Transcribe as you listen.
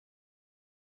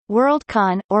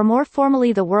WorldCon, or more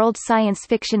formally the World Science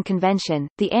Fiction Convention,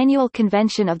 the annual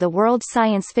convention of the World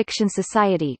Science Fiction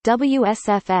Society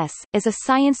 (WSFS), is a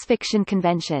science fiction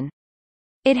convention.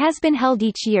 It has been held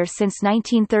each year since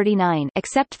 1939,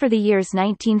 except for the years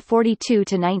 1942 to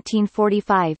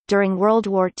 1945, during World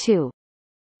War II.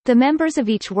 The members of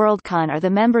each WorldCon are the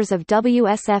members of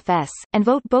WSFS, and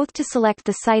vote both to select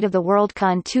the site of the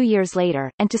WorldCon 2 years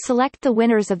later, and to select the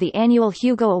winners of the annual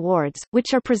Hugo Awards,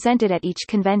 which are presented at each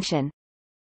convention.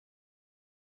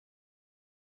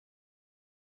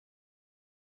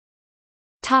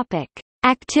 Topic: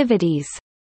 Activities.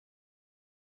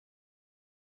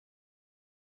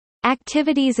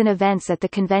 Activities and events at the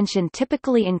convention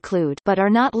typically include, but are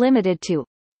not limited to,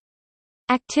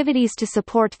 activities to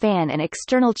support fan and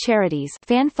external charities,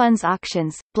 fan funds,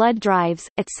 auctions, blood drives,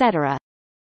 etc.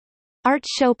 Art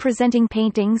show presenting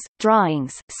paintings,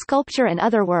 drawings, sculpture and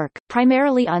other work,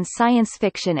 primarily on science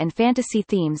fiction and fantasy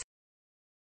themes.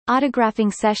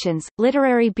 Autographing sessions,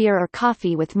 literary beer or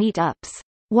coffee with meet-ups,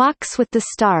 walks with the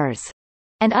stars,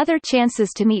 and other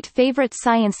chances to meet favorite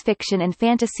science fiction and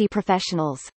fantasy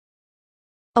professionals.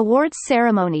 Awards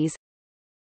ceremonies.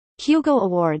 Hugo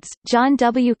Awards, John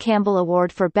W. Campbell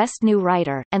Award for Best New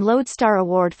Writer, and Lodestar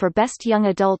Award for Best Young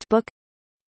Adult Book.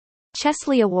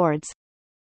 Chesley Awards.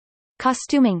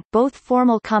 Costuming, both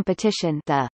formal competition,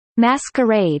 the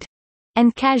masquerade,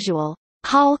 and casual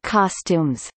hall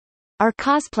costumes, are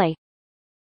cosplay.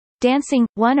 Dancing,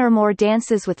 one or more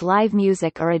dances with live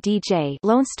music or a DJ.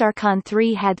 Lone Star Con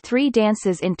 3 had 3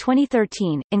 dances in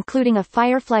 2013, including a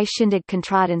Firefly Shindig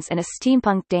Contradance and a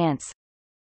steampunk dance.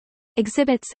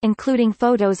 Exhibits, including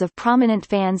photos of prominent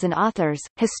fans and authors,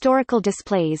 historical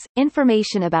displays,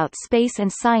 information about space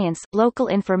and science, local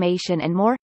information and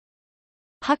more.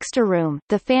 Huckster Room,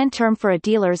 the fan term for a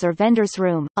dealer's or vendor's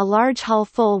room, a large hall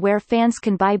full where fans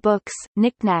can buy books,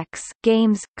 knickknacks,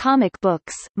 games, comic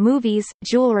books, movies,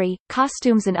 jewelry,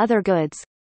 costumes and other goods.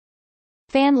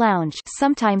 Fan Lounge,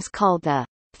 sometimes called the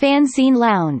Fanzine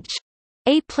Lounge,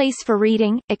 a place for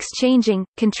reading, exchanging,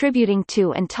 contributing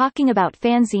to and talking about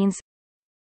fanzines.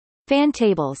 Fan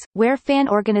tables, where fan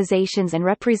organizations and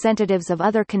representatives of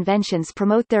other conventions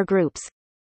promote their groups.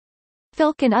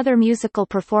 Filk and other musical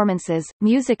performances,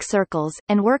 music circles,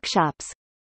 and workshops.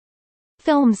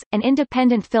 Films, an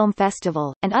independent film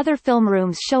festival, and other film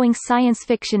rooms showing science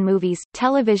fiction movies,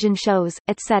 television shows,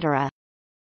 etc.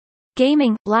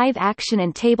 Gaming, live action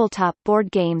and tabletop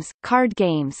board games, card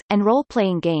games, and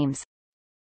role-playing games.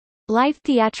 Live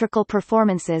theatrical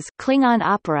performances, Klingon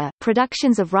opera,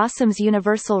 productions of Rossum's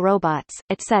Universal Robots,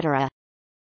 etc.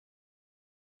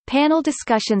 Panel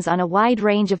discussions on a wide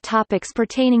range of topics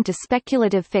pertaining to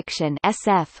speculative fiction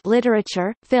 (SF),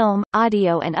 literature, film,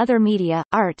 audio and other media,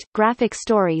 art, graphic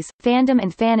stories, fandom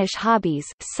and fanish hobbies,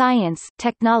 science,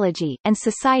 technology, and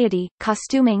society,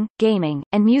 costuming, gaming,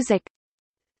 and music.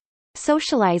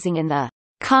 Socializing in the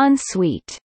Con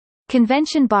Suite,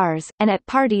 convention bars, and at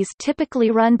parties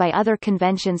typically run by other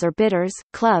conventions or bidders,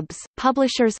 clubs,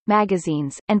 publishers,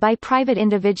 magazines, and by private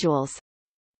individuals.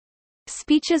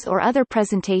 Speeches or other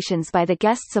presentations by the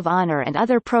guests of honor and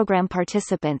other program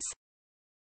participants.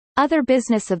 Other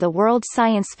business of the World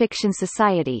Science Fiction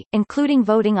Society, including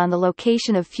voting on the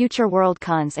location of future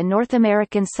WorldCons and North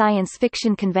American Science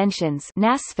Fiction Conventions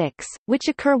 (NASFICs), which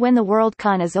occur when the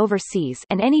WorldCon is overseas,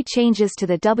 and any changes to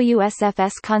the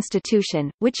WSFS Constitution,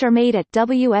 which are made at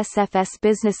WSFS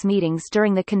business meetings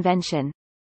during the convention.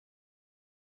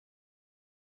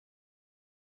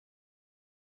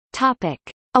 Topic: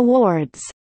 Awards.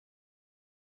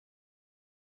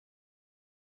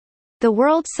 The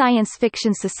World Science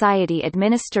Fiction Society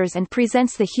administers and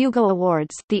presents the Hugo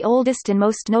Awards, the oldest and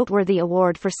most noteworthy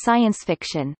award for science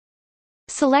fiction.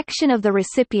 Selection of the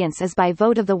recipients is by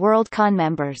vote of the WorldCon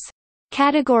members.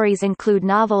 Categories include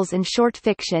novels and short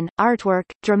fiction, artwork,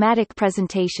 dramatic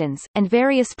presentations, and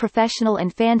various professional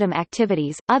and fandom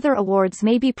activities. Other awards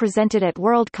may be presented at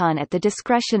WorldCon at the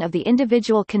discretion of the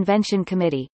individual convention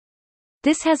committee.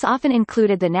 This has often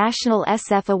included the National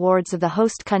SF Awards of the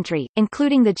host country,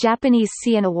 including the Japanese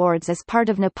Seiun Awards as part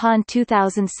of Nippon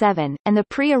 2007, and the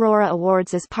Prix Aurora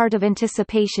Awards as part of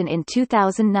Anticipation in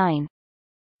 2009.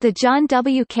 The John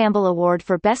W. Campbell Award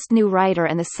for Best New Writer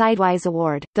and the Sidewise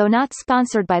Award, though not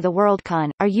sponsored by the WorldCon,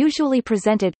 are usually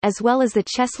presented, as well as the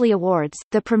Chesley Awards,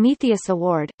 the Prometheus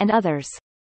Award, and others.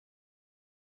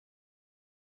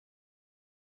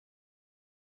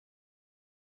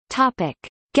 Topic: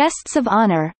 Guests of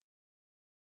honor.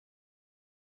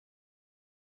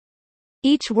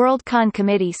 Each WorldCon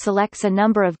committee selects a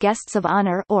number of guests of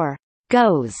honor, or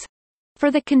GOs, for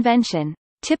the convention.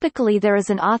 Typically there is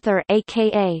an author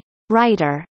aka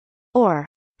writer, or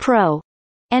pro,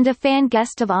 and a fan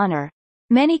guest of honor.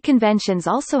 Many conventions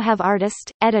also have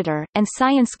artist, editor, and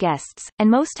science guests,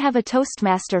 and most have a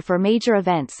toastmaster for major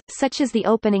events, such as the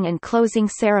opening and closing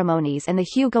ceremonies and the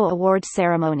Hugo Awards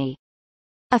ceremony.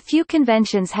 A few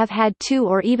conventions have had 2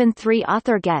 or even 3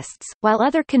 author guests, while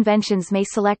other conventions may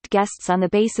select guests on the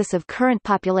basis of current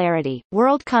popularity.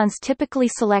 Worldcons typically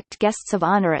select guests of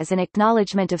honor as an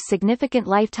acknowledgement of significant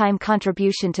lifetime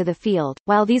contribution to the field.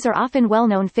 While these are often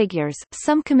well-known figures,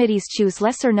 some committees choose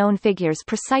lesser-known figures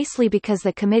precisely because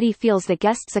the committee feels the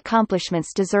guests'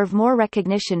 accomplishments deserve more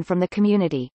recognition from the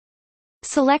community.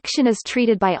 Selection is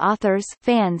treated by authors,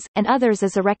 fans, and others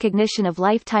as a recognition of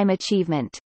lifetime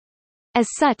achievement. As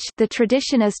such, the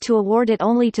tradition is to award it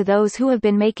only to those who have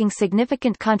been making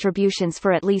significant contributions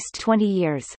for at least 20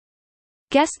 years.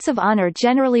 Guests of honor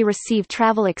generally receive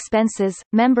travel expenses,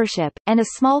 membership, and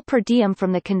a small per diem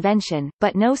from the convention,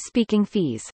 but no speaking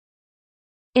fees.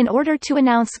 In order to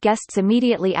announce guests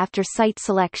immediately after site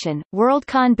selection,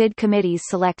 Worldcon bid committees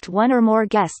select 1 or more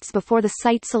guests before the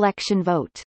site selection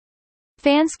vote.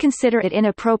 Fans consider it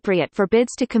inappropriate for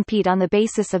bids to compete on the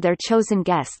basis of their chosen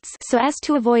guests so as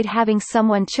to avoid having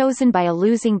someone chosen by a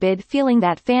losing bid feeling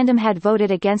that fandom had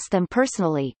voted against them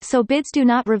personally, so bids do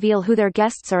not reveal who their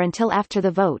guests are until after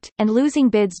the vote, and losing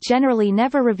bids generally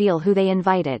never reveal who they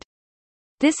invited.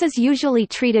 This is usually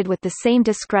treated with the same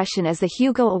discretion as the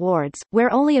Hugo Awards,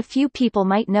 where only a few people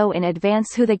might know in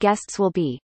advance who the guests will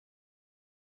be.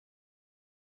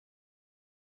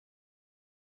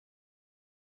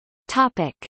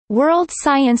 Topic: World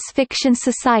Science Fiction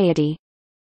Society.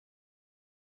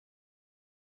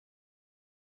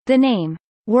 The name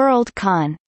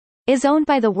Worldcon is owned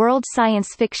by the World Science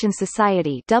Fiction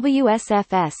Society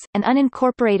 (WSFS), an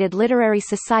unincorporated literary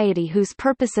society whose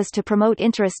purpose is to promote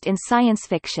interest in science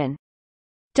fiction.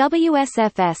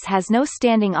 WSFS has no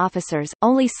standing officers,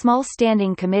 only small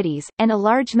standing committees, and a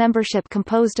large membership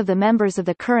composed of the members of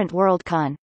the current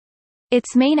Worldcon.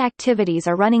 Its main activities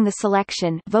are running the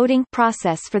selection voting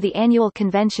process for the annual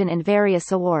convention and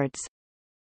various awards.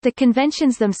 The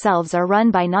conventions themselves are run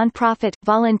by non-profit,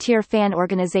 volunteer fan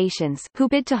organizations, who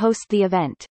bid to host the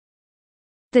event.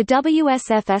 The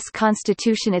WSFS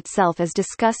constitution itself is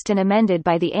discussed and amended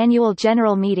by the annual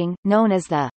general meeting, known as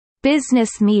the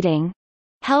business meeting,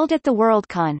 held at the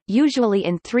Worldcon, usually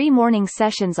in 3 morning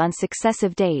sessions on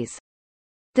successive days.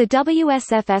 The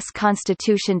WSFS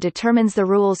Constitution determines the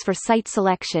rules for site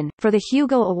selection, for the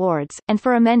Hugo Awards, and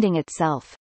for amending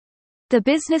itself. The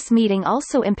business meeting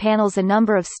also impanels a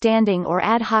number of standing or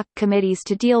ad hoc committees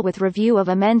to deal with review of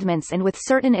amendments and with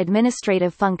certain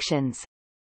administrative functions.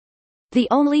 The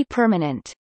only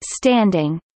permanent,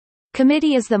 standing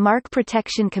committee is the Mark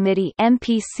Protection Committee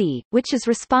 (MPC), which is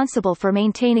responsible for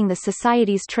maintaining the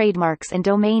Society's trademarks and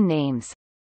domain names.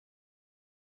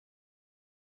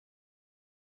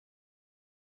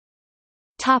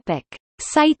 Topic: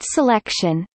 Site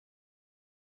selection.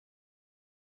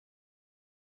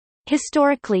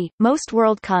 Historically, most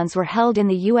Worldcons were held in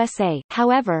the USA,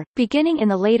 however, beginning in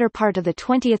the later part of the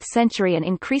 20th century an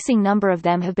increasing number of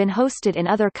them have been hosted in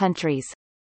other countries.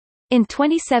 In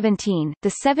 2017,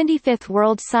 the 75th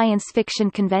World Science Fiction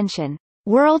Convention,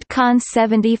 Worldcon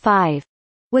 75,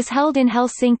 was held in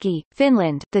Helsinki,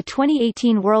 Finland. The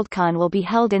 2018 Worldcon will be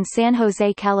held in San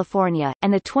Jose, California,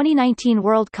 and the 2019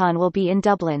 Worldcon will be in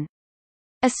Dublin.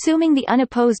 Assuming the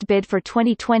unopposed bid for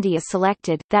 2020 is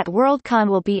selected, that Worldcon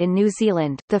will be in New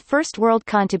Zealand. The first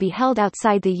Worldcon to be held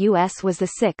outside the US was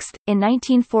the 6th, in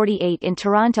 1948 in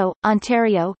Toronto,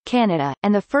 Ontario, Canada,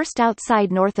 and the first outside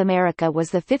North America was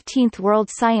the 15th World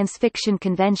Science Fiction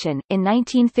Convention, in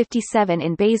 1957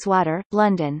 in Bayswater,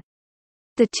 London.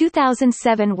 The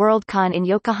 2007 Worldcon in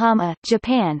Yokohama,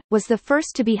 Japan, was the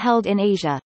first to be held in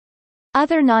Asia.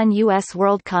 Other non-US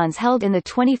Worldcons held in the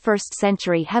 21st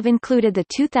century have included the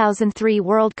 2003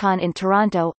 Worldcon in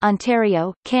Toronto,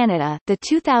 Ontario, Canada, the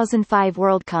 2005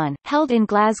 Worldcon, held in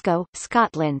Glasgow,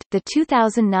 Scotland, the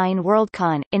 2009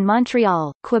 Worldcon, in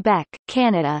Montreal, Quebec,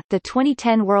 Canada, the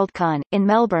 2010 Worldcon, in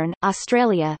Melbourne,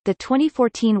 Australia, the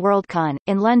 2014 Worldcon,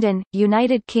 in London,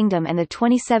 United Kingdom and the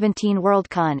 2017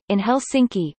 Worldcon, in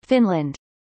Helsinki, Finland.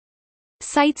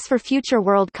 Sites for future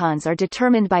Worldcons are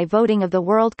determined by voting of the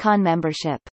Worldcon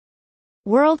membership.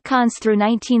 Worldcons through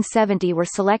 1970 were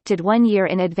selected 1 year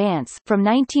in advance, from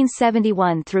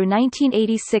 1971 through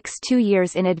 1986 2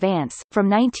 years in advance,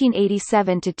 from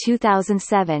 1987 to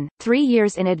 2007, 3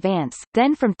 years in advance,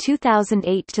 then from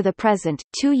 2008 to the present,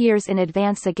 2 years in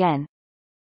advance again.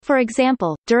 For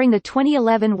example, during the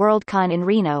 2011 Worldcon in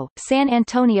Reno, San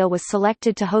Antonio was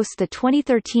selected to host the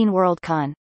 2013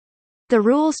 Worldcon. The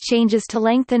rules changes to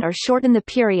lengthen or shorten the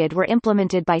period were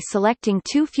implemented by selecting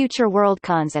 2 future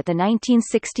Worldcons at the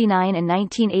 1969 and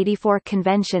 1984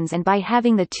 conventions and by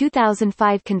having the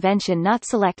 2005 convention not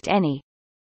select any.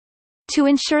 To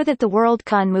ensure that the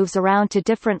Worldcon moves around to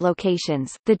different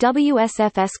locations, the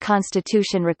WSFS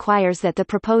Constitution requires that the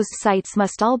proposed sites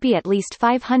must all be at least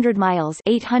 500 miles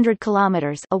 (800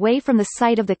 kilometers) away from the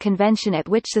site of the convention at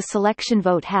which the selection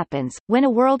vote happens. When a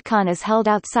Worldcon is held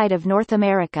outside of North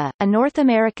America, a North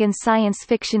American Science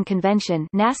Fiction Convention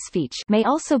 (NASFIC) may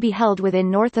also be held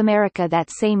within North America that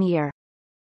same year.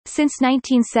 Since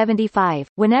 1975,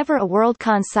 whenever a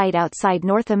Worldcon site outside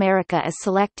North America is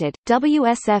selected,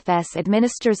 WSFS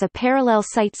administers a parallel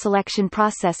site selection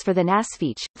process for the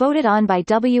NASFIC, voted on by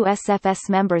WSFS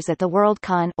members at the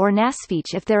Worldcon or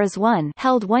NASFIC if there is one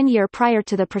held 1 year prior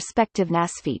to the prospective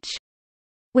NASFIC.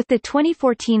 With the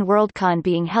 2014 Worldcon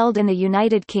being held in the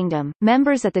United Kingdom,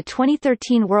 members at the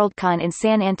 2013 Worldcon in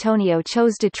San Antonio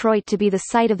chose Detroit to be the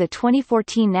site of the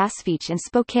 2014 NASFIC and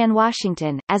Spokane,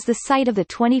 Washington, as the site of the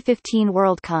 2015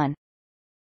 Worldcon.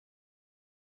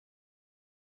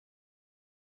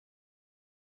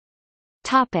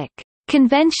 Topic: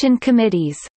 Convention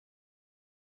committees.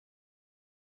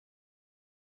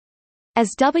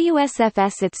 As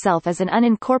WSFS itself is an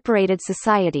unincorporated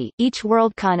society, each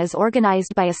Worldcon is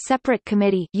organized by a separate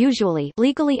committee, usually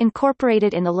legally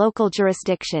incorporated in the local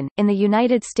jurisdiction. In the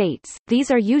United States,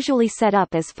 these are usually set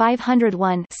up as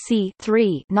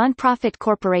 501(c)(3) nonprofit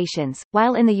corporations,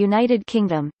 while in the United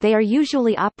Kingdom, they are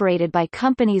usually operated by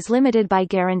companies limited by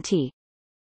guarantee.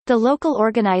 The local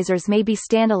organizers may be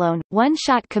standalone,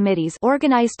 one-shot committees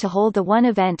organized to hold the one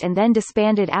event and then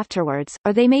disbanded afterwards,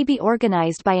 or they may be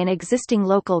organized by an existing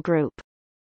local group.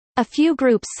 A few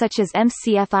groups such as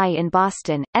MCFI in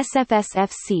Boston,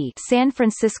 SFSFC San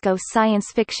Francisco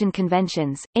Science Fiction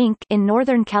Conventions, Inc. in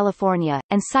Northern California,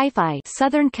 and Sci-Fi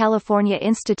Southern California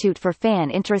Institute for Fan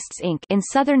Interests Inc. in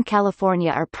Southern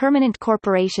California are permanent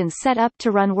corporations set up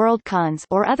to run Worldcons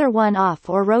or other one-off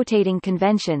or rotating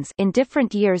conventions in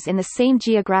different years in the same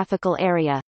geographical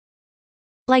area.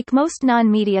 Like most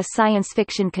non-media science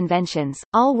fiction conventions,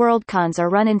 all Worldcons are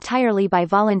run entirely by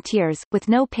volunteers, with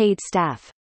no paid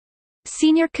staff.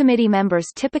 Senior committee members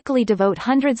typically devote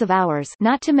hundreds of hours,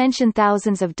 not to mention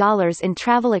thousands of dollars in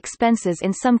travel expenses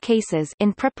in some cases,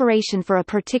 in preparation for a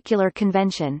particular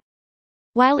convention.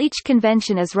 While each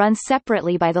convention is run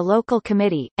separately by the local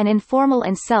committee, an informal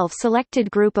and self-selected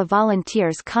group of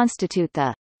volunteers constitute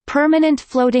the Permanent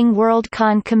Floating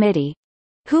Worldcon Committee,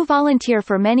 who volunteer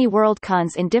for many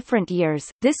Worldcons in different years.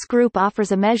 This group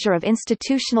offers a measure of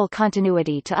institutional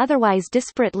continuity to otherwise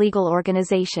disparate legal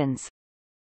organizations.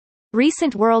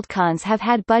 Recent Worldcons have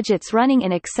had budgets running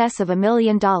in excess of $1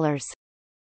 million.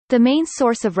 The main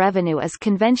source of revenue is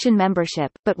convention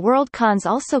membership, but Worldcons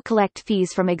also collect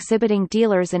fees from exhibiting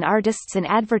dealers and artists and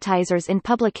advertisers in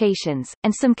publications,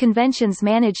 and some conventions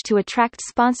manage to attract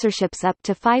sponsorships up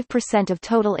to 5% of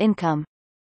total income.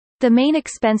 The main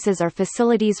expenses are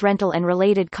facilities rental and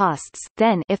related costs,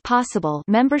 then if possible,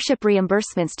 membership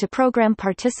reimbursements to program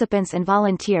participants and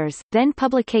volunteers, then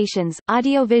publications,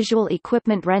 audiovisual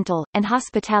equipment rental, and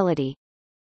hospitality.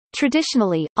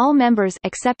 Traditionally, all members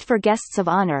except for guests of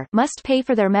honor must pay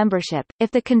for their membership.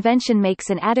 If the convention makes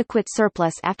an adequate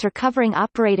surplus after covering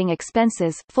operating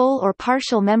expenses, full or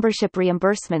partial membership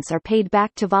reimbursements are paid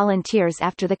back to volunteers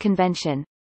after the convention.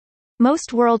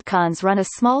 Most Worldcons run a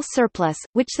small surplus,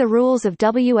 which the rules of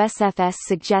WSFS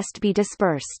suggest be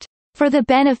dispersed for the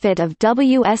benefit of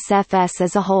WSFS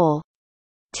as a whole.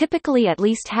 Typically at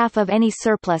least half of any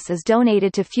surplus is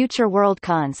donated to future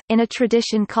Worldcons, in a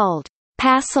tradition called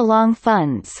pass-along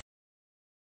funds.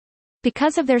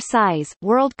 Because of their size,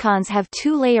 Worldcons have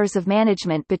 2 layers of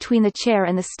management between the chair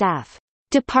and the staff.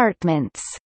 Departments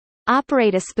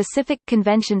operate a specific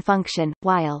convention function,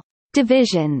 while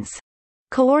divisions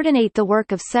coordinate the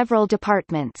work of several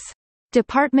departments.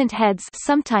 Department heads,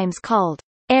 sometimes called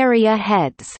area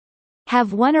heads,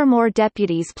 have 1 or more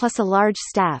deputies plus a large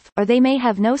staff, or they may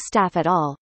have no staff at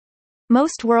all.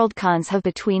 Most Worldcons have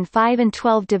between 5 and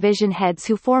 12 division heads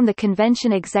who form the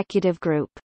convention executive group.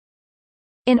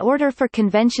 In order for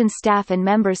convention staff and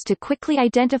members to quickly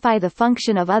identify the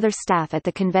function of other staff at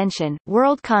the convention,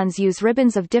 Worldcons use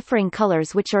ribbons of differing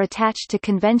colors which are attached to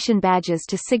convention badges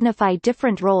to signify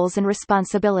different roles and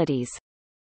responsibilities.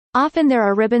 Often there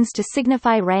are ribbons to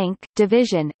signify rank,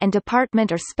 division, and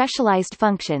department or specialized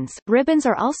functions. Ribbons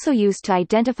are also used to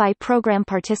identify program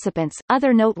participants,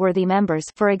 other noteworthy members,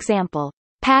 for example,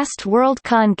 past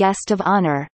Worldcon guest of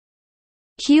honor,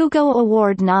 Hugo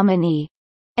Award nominee,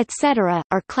 etc.,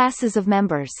 are classes of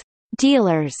members.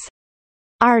 Dealers,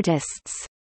 artists,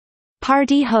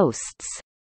 party hosts,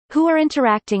 who are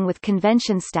interacting with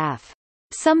convention staff.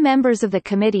 Some members of the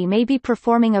committee may be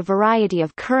performing a variety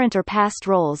of current or past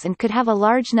roles and could have a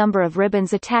large number of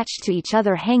ribbons attached to each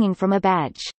other hanging from a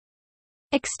badge.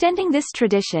 Extending this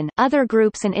tradition, other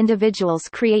groups and individuals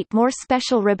create more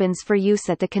special ribbons for use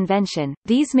at the convention.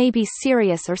 These may be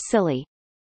serious or silly.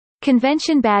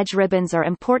 Convention badge ribbons are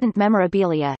important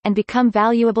memorabilia, and become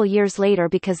valuable years later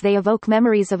because they evoke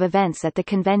memories of events at the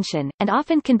convention, and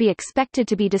often can be expected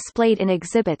to be displayed in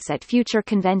exhibits at future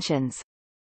conventions.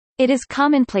 It is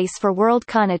commonplace for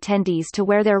Worldcon attendees to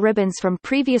wear their ribbons from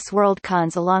previous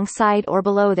Worldcons alongside or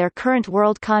below their current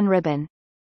Worldcon ribbon.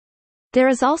 There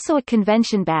is also a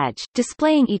convention badge,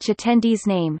 displaying each attendee's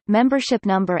name, membership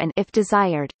number and, if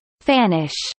desired,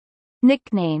 fanish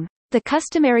nickname. The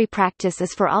customary practice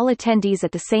is for all attendees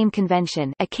at the same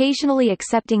convention, occasionally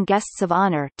excepting guests of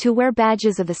honor, to wear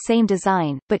badges of the same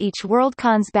design, but each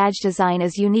Worldcon's badge design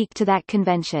is unique to that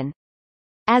convention.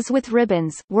 As with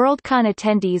ribbons, Worldcon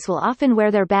attendees will often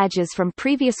wear their badges from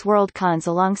previous Worldcons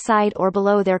alongside or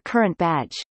below their current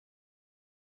badge.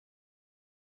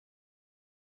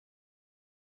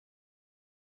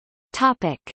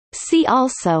 Topic. See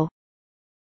also: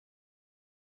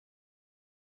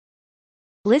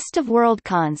 List of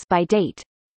Worldcons by date,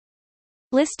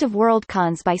 List of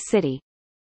Worldcons by city.